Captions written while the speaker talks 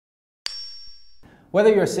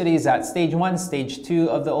Whether your city is at stage 1, stage 2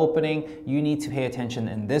 of the opening, you need to pay attention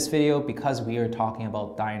in this video because we are talking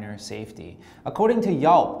about diner safety. According to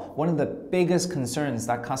Yelp, one of the biggest concerns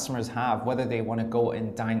that customers have, whether they want to go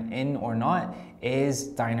and dine in or not, is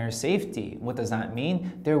diner safety. What does that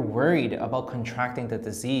mean? They're worried about contracting the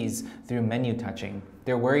disease through menu touching.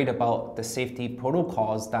 They're worried about the safety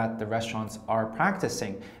protocols that the restaurants are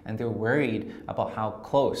practicing, and they're worried about how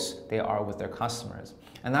close they are with their customers.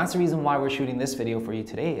 And that's the reason why we're shooting this video for you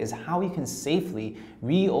today, is how you can safely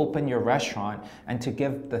reopen your restaurant and to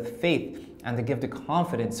give the faith and to give the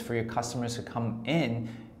confidence for your customers to come in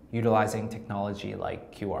utilizing technology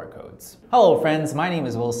like QR codes. Hello friends, my name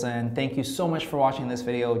is Wilson. Thank you so much for watching this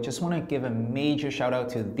video. Just want to give a major shout out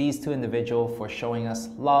to these two individuals for showing us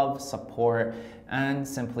love, support, and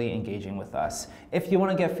simply engaging with us. If you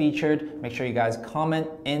want to get featured, make sure you guys comment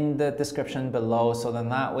in the description below, so then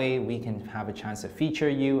that way we can have a chance to feature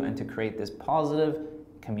you and to create this positive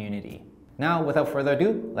community. Now, without further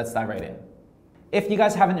ado, let's dive right in. If you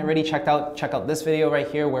guys haven't already check out this video right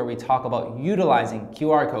here where we talk about utilizing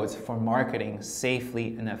QR codes for marketing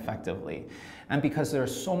safely and effectively. And because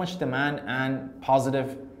there's so much demand and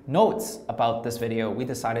positive notes about this video, we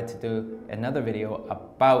decided to do another video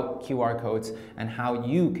about QR codes and how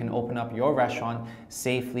you can open up your restaurant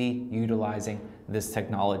safely utilizing this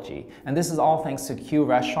technology. And this is all thanks to Q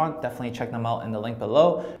Restaurant. Definitely check them out in the link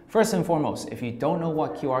below. First and foremost, if you don't know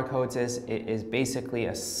what QR codes is, it is basically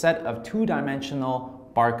a set of two-dimensional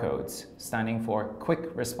barcodes, standing for quick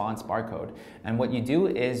response barcode. And what you do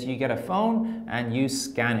is you get a phone and you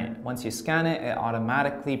scan it. Once you scan it, it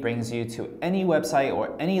automatically brings you to any website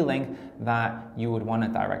or any link that you would want to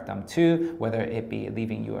direct them to, whether it be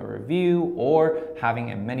leaving you a review or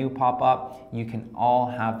having a menu pop up. You can all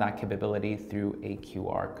have that capability through a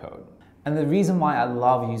QR code. And the reason why I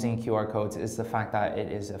love using QR codes is the fact that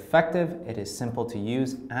it is effective, it is simple to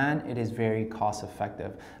use, and it is very cost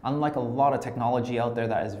effective. Unlike a lot of technology out there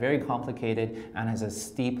that is very complicated and has a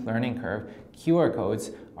steep learning curve, QR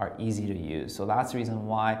codes are easy to use. So that's the reason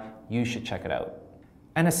why you should check it out.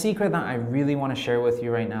 And a secret that I really want to share with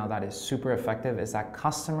you right now that is super effective is that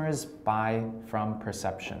customers buy from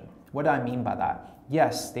perception. What do I mean by that?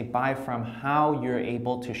 Yes, they buy from how you're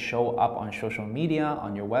able to show up on social media,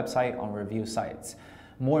 on your website, on review sites.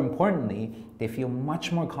 More importantly, they feel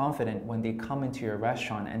much more confident when they come into your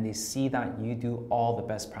restaurant and they see that you do all the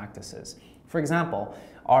best practices. For example,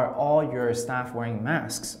 are all your staff wearing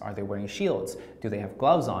masks? Are they wearing shields? Do they have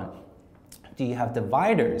gloves on? Do you have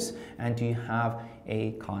dividers? And do you have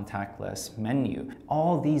a contactless menu?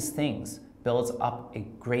 All these things builds up a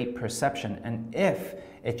great perception, and if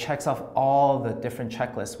it checks off all the different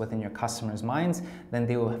checklists within your customers' minds, then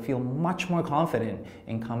they will feel much more confident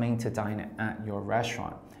in coming to dine at your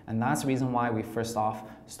restaurant. And that's the reason why we first off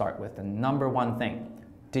start with the number one thing,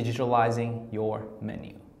 digitalizing your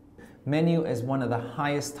menu. Menu is one of the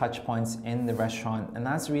highest touch points in the restaurant, and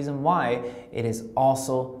that's the reason why it is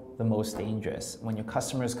also the most dangerous. When your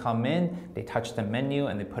customers come in, they touch the menu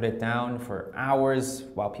and they put it down for hours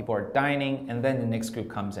while people are dining, and then the next group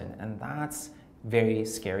comes in, and that's very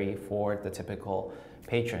scary for the typical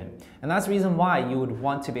patron. And that's the reason why you would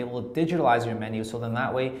want to be able to digitalize your menu, so then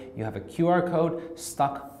that way you have a QR code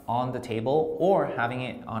stuck on the table or having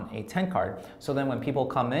it on a tent card. So then when people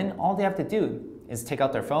come in, all they have to do is take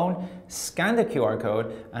out their phone, scan the QR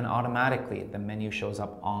code, and automatically the menu shows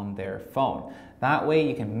up on their phone. That way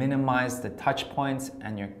you can minimize the touch points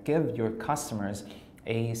and give your customers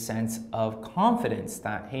a sense of confidence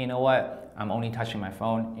that, hey, you know what? I'm only touching my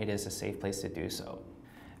phone. It is a safe place to do so.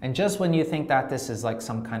 And just when you think that this is like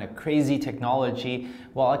some kind of crazy technology,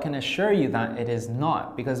 well, I can assure you that it is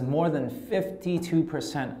not, because more than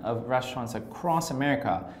 52% of restaurants across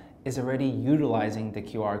America is already utilizing the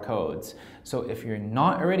QR codes. So if you're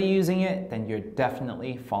not already using it, then you're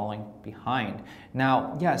definitely falling behind.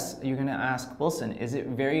 Now, yes, you're gonna ask, Wilson, is it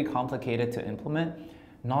very complicated to implement?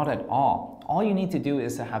 Not at all. All you need to do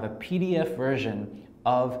is to have a PDF version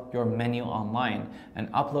of your menu online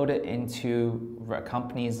and upload it into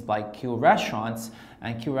companies like Q Restaurants,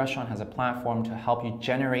 and Q Restaurant has a platform to help you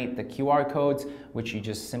generate the QR codes, which you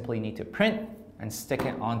just simply need to print and stick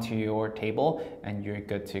it onto your table and you're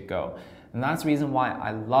good to go. And that's the reason why I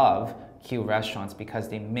love Q Restaurants, because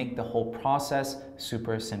they make the whole process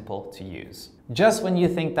super simple to use. Just when you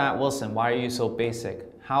think that, Wilson, why are you so basic?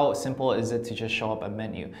 How simple is it to just show up a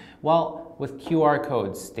menu? Well, with QR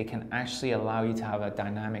codes, they can actually allow you to have a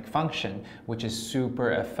dynamic function, which is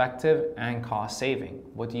super effective and cost saving.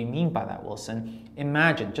 What do you mean by that, Wilson?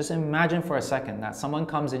 Just imagine for a second that someone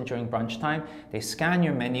comes in during brunch time, they scan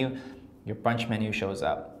your menu, your brunch menu shows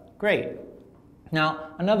up. Great. Now,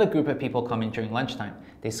 another group of people come in during lunchtime.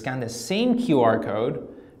 They scan the same QR code,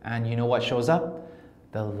 and you know what shows up?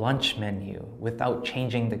 The lunch menu without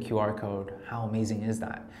changing the QR code. How amazing is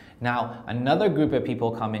that? Now, another group of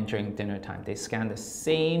people come in during dinner time. They scan the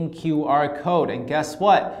same QR code, and guess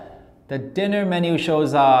what? The dinner menu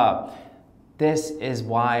shows up. This is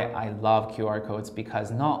why I love QR codes,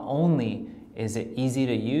 because not only is it easy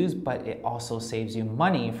to use, but it also saves you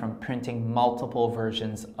money from printing multiple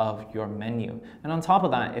versions of your menu. And on top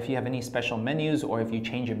of that, if you have any special menus or if you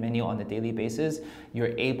change your menu on a daily basis,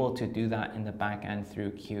 you're able to do that in the back end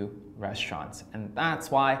through Q restaurants. And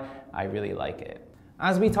that's why I really like it.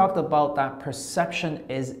 As we talked about that perception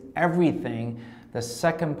is everything, the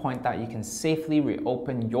second point that you can safely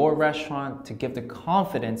reopen your restaurant to give the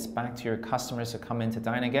confidence back to your customers to come in to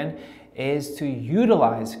dine again is to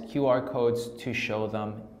utilize QR codes to show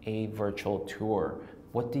them a virtual tour.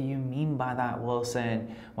 What do you mean by that,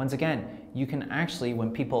 Wilson? Once again, you can actually,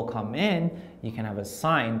 when people come in, you can have a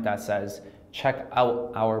sign that says, check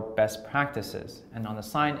out our best practices. And on the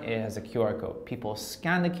sign, it has a QR code. People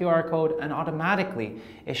scan the QR code and automatically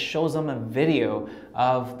it shows them a video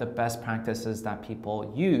of the best practices that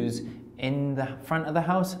people use in the front of the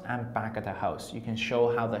house and back of the house. You can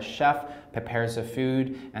show how the chef prepares the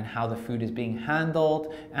food and how the food is being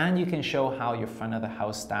handled, and you can show how your front of the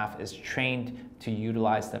house staff is trained to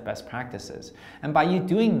utilize the best practices. And by you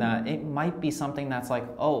doing that, it might be something that's like,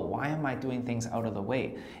 oh, why am I doing things out of the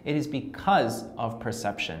way? It is because of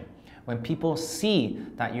perception. When people see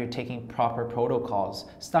that you're taking proper protocols,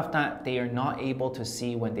 stuff that they are not able to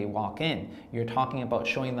see when they walk in, you're talking about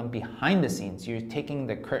showing them behind the scenes, you're taking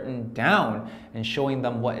the curtain down and showing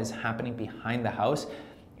them what is happening behind the house,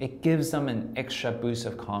 it gives them an extra boost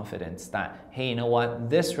of confidence that, hey, you know what,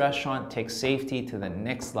 this restaurant takes safety to the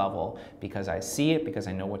next level because I see it, because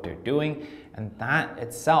I know what they're doing, and that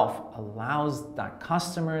itself allows that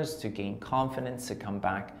customers to gain confidence to come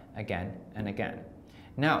back again and again.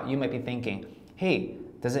 Now, you might be thinking, hey,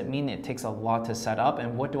 does it mean it takes a lot to set up,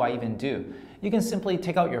 and what do I even do? You can simply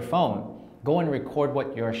take out your phone, go and record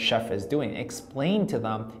what your chef is doing. Explain to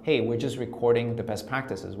them, hey, we're just recording the best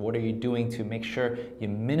practices. What are you doing to make sure you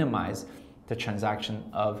minimize the transaction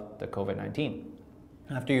of the COVID-19?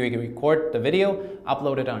 After you record the video,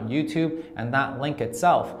 upload it on YouTube, and that link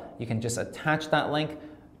itself, you can just attach that link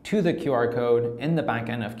to the QR code in the back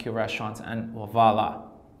end of Q Restaurants, and voila.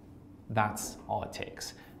 That's all it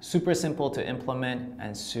takes. Super simple to implement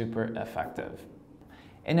and super effective.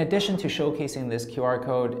 In addition to showcasing this QR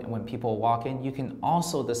code when people walk in, you can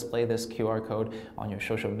also display this QR code on your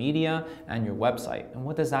social media and your website. And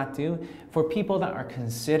what does that do? For people that are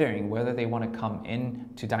considering whether they want to come in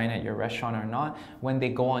to dine at your restaurant or not, when they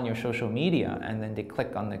go on your social media and then they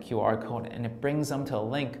click on the QR code and it brings them to a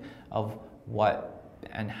link of what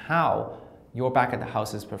and how your back at the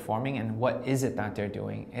house is performing and what is it that they're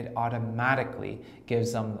doing, it automatically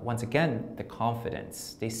gives them, once again, the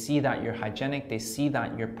confidence. They see that you're hygienic, they see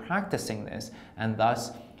that you're practicing this, and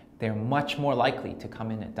thus they're much more likely to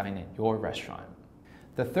come in and dine at your restaurant.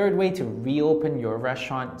 The third way to reopen your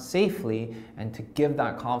restaurant safely and to give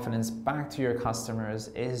that confidence back to your customers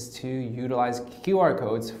is to utilize QR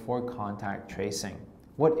codes for contact tracing.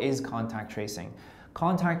 What is contact tracing?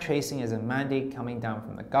 Contact tracing is a mandate coming down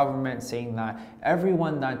from the government saying that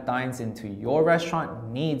everyone that dines into your restaurant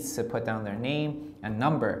needs to put down their name and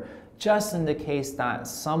number, just in the case that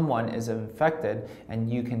someone is infected, and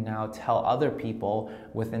you can now tell other people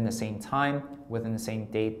within the same time, within the same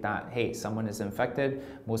date that, hey, someone is infected,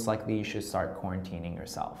 most likely you should start quarantining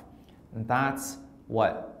yourself. And that's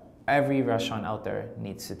what every restaurant out there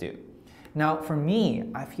needs to do. Now, for me,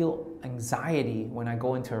 I feel anxiety when I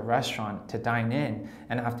go into a restaurant to dine in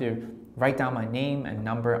and I have to write down my name and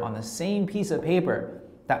number on the same piece of paper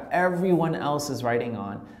that everyone else is writing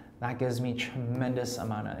on. That gives me tremendous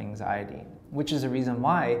amount of anxiety, which is the reason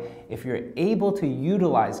why if you're able to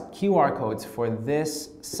utilize QR codes for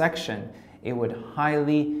this section, it would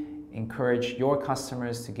highly encourage your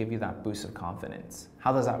customers to give you that boost of confidence.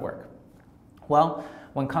 How does that work? Well,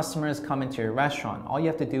 when customers come into your restaurant, all you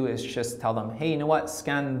have to do is just tell them, hey, you know what,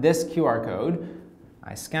 scan this QR code.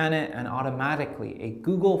 I scan it and automatically a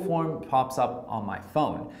Google form pops up on my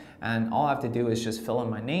phone. And all I have to do is just fill in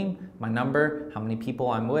my name, my number, how many people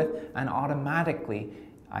I'm with, and automatically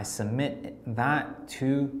I submit that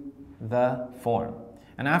to the form.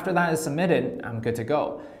 And after that is submitted, I'm good to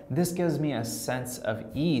go. This gives me a sense of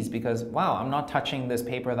ease because, wow, I'm not touching this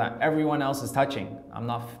paper that everyone else is touching. I'm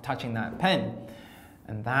not touching that pen.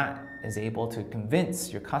 And that is able to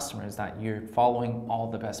convince your customers that you're following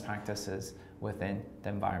all the best practices within the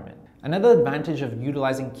environment. Another advantage of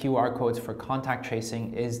utilizing QR codes for contact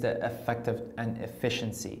tracing is the effective and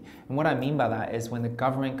efficiency. And what I mean by that is when the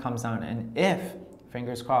government comes down and if,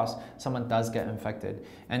 fingers crossed, someone does get infected,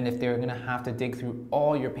 and if they're gonna have to dig through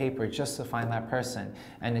all your paper just to find that person,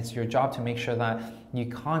 and it's your job to make sure that you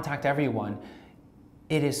contact everyone,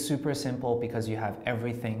 it is super simple because you have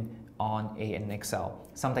everything on an Excel,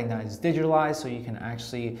 something that is digitalized so you can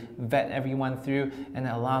actually vet everyone through, and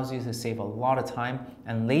it allows you to save a lot of time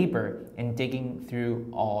and labor in digging through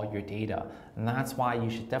all your data. And that's why you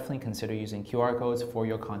should definitely consider using QR codes for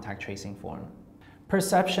your contact tracing form.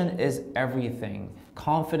 Perception is everything.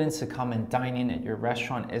 Confidence to come and dine in at your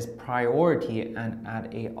restaurant is priority and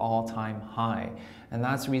at an all-time high. And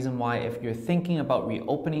that's the reason why if you're thinking about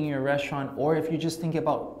reopening your restaurant, or if you're just thinking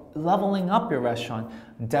about leveling up your restaurant,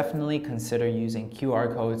 definitely consider using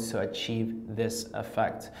QR codes to achieve this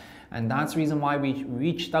effect. And that's the reason why we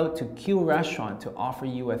reached out to Q Restaurant to offer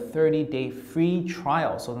you a 30-day free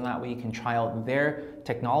trial, so that way you can try out their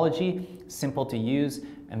technology, simple to use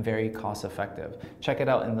and very cost effective. Check it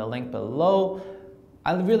out in the link below.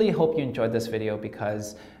 I really hope you enjoyed this video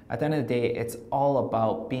because at the end of the day, it's all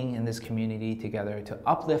about being in this community together to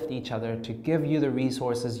uplift each other, to give you the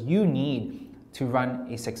resources you need to run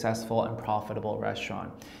a successful and profitable restaurant.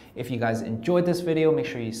 If you guys enjoyed this video, make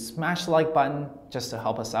sure you smash the like button just to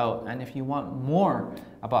help us out. And if you want more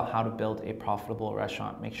about how to build a profitable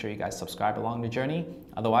restaurant, make sure you guys subscribe along the journey.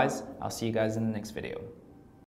 Otherwise, I'll see you guys in the next video.